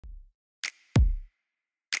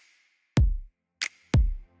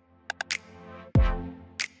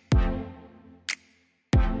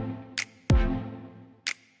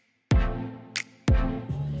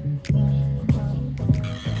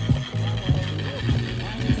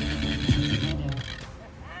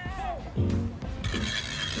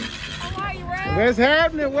What's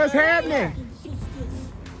happening? What's happening?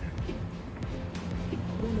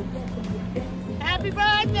 Happy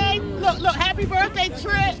birthday! Look, happy birthday,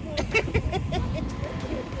 Trent.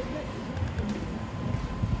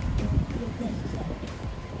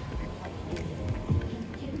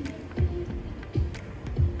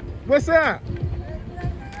 What's up?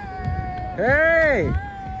 Hey!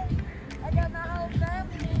 I got my whole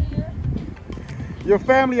family here. Your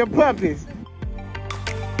family of puppies.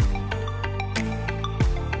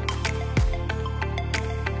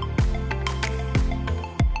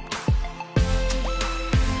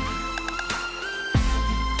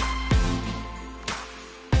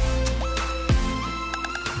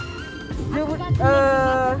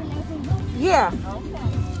 Yeah.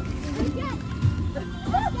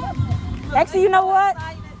 Actually, you know what?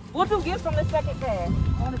 We'll do gifts on the second pass.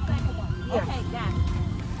 On the second one. Yeah. Okay, got it.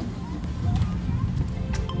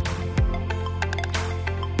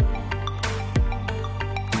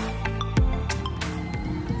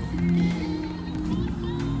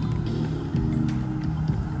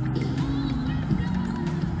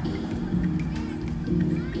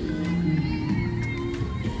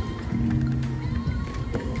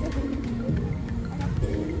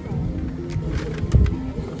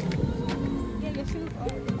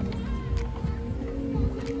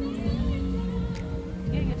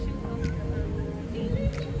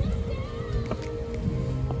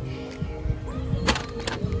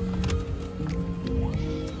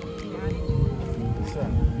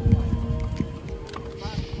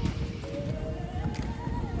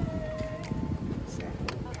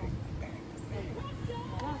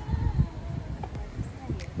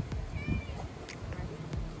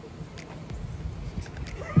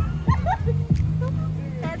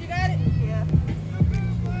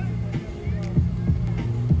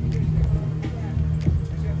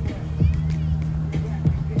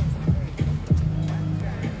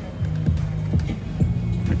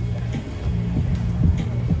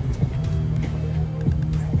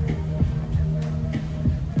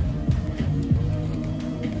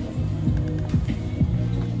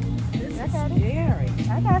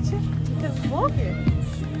 I got you. Just walking.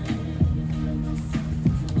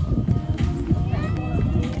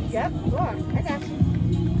 Yep, walk. I got you.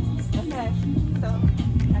 Okay. So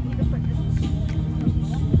I need to put this.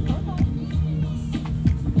 Hold on.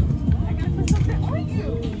 I gotta put something on you.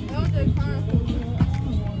 No, they're fine.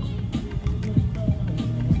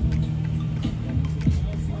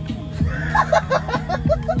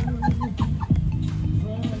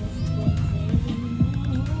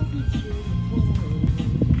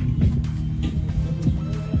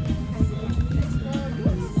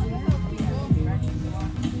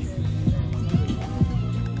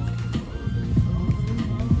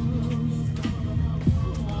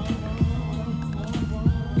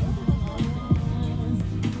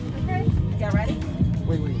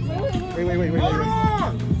 Wait. Hold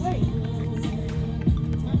on! Wait.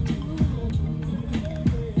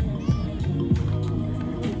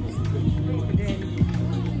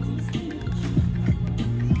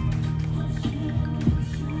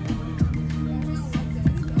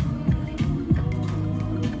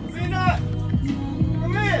 Peanut!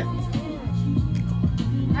 Come in!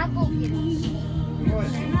 I'll go get it. Go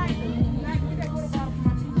ahead.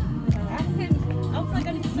 I was like, I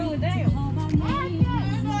need to slow it down.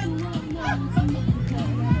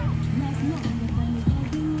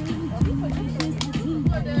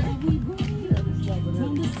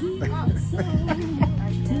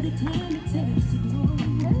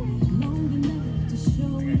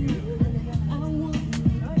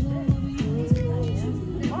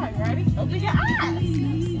 Open your eyes.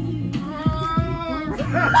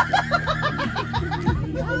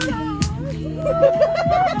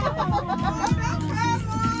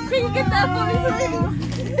 Can you get that for me, please?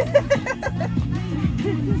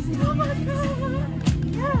 Oh my God.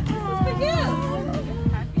 Yeah, this is for you.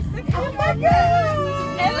 Oh my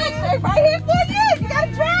God. And look, they're right here for you. You got a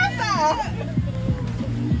driver.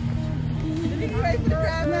 Did you ready for the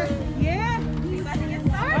driver? Yeah. You about to get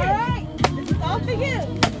started. All right. This is all for you.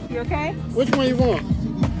 You okay? Which one you want?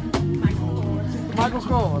 Michael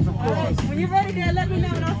Scores, of course. Right. When you're ready, then let me know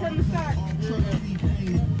and I'll tell you to start.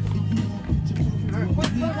 Put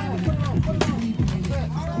it on.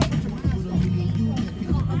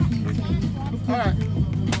 All right.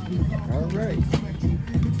 All right.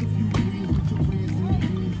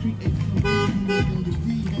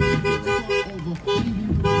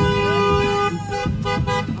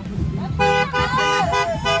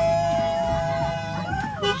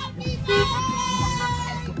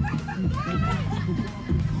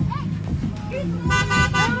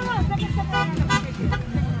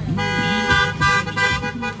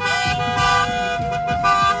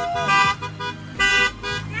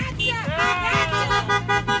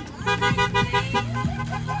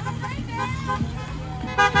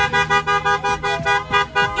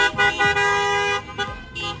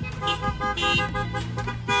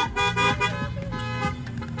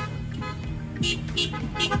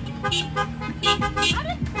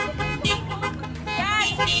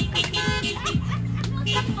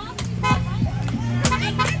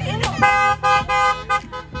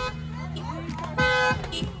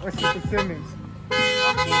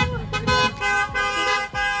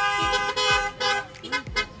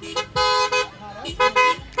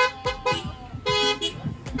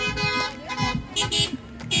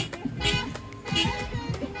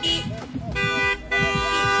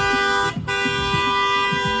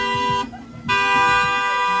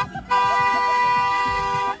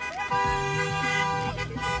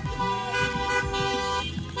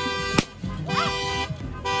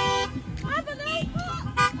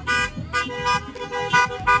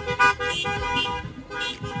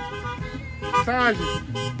 got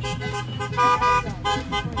you.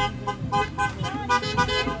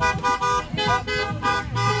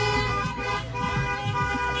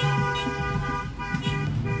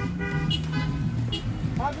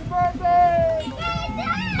 Happy birthday!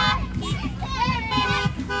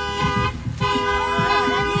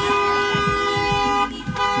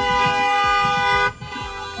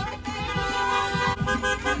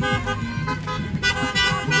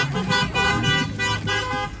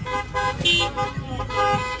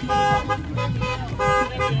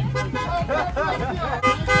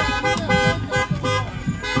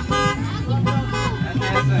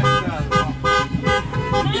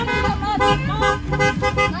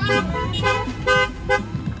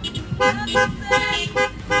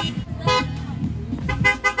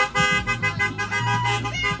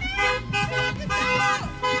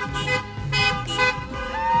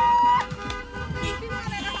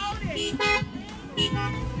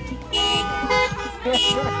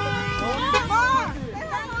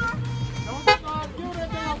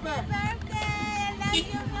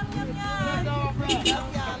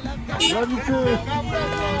 Love you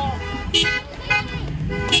too.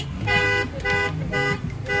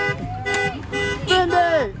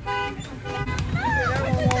 Cindy!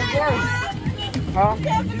 Huh? You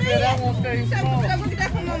said that won't stay small. Look at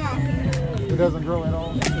that from Mama. It doesn't grow at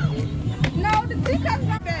all. No, the teacup's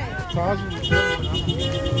not bad.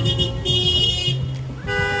 Tasha,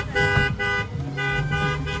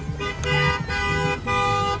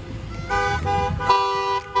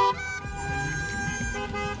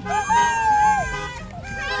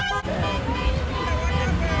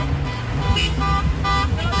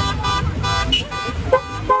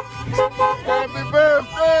 happy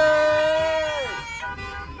birthday!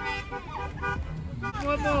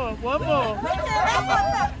 One more, one more.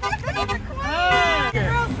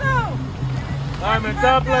 Real soon. All right, man.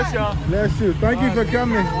 God bless y'all. Bless you. Thank you for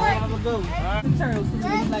coming. Have a good one. Turtles,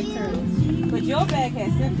 because we like turtles. But your bag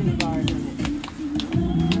has symphony bars in it.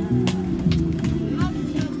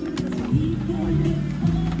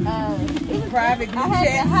 Private group I had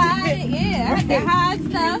to chat. hide, yeah, I had to hide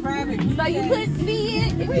stuff. Private group So you chat. couldn't see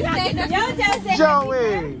it. If you say no, Y'all just say Joey!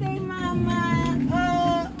 happy birthday, mama.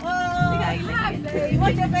 Hi, baby. You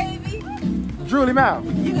want your baby? Julie Mouth.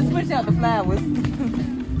 You can switch out the flowers.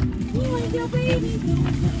 you want your baby.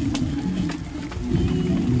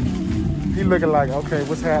 He looking like, okay,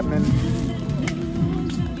 what's happening?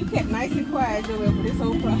 You kept nice and quiet, Joel, for this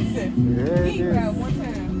whole process. Yeah, He yeah. cried one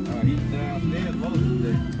time. He's downstairs most of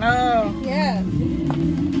the day. Oh. Yeah.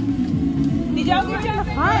 Did y'all get your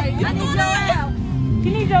I need Joel.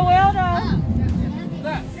 You need Joel, though.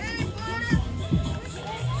 Look.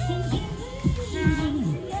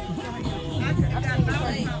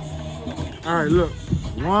 All right, look.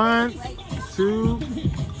 1, 2,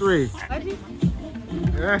 3.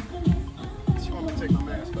 Yeah. She want me to take my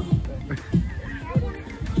mask off.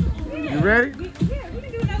 You ready? Yeah, we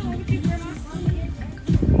can do another one with you, Grandma.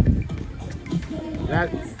 That,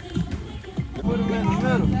 Put him in the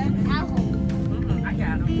middle. I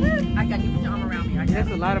got him. I got you put your arm around me. That's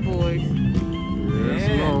a lot of boys. yes,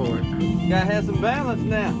 Yeah. Lord. Gotta have some balance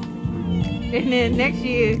now. And then next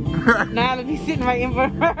year, Nyla be sitting right in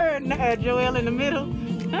front of her and Joel in the middle.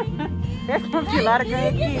 That's gonna be a lot of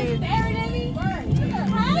great kids. Happy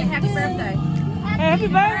birthday. Happy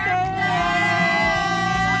birthday!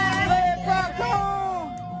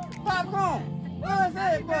 Popcorn! Popcorn! What's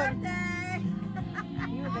that, buddy?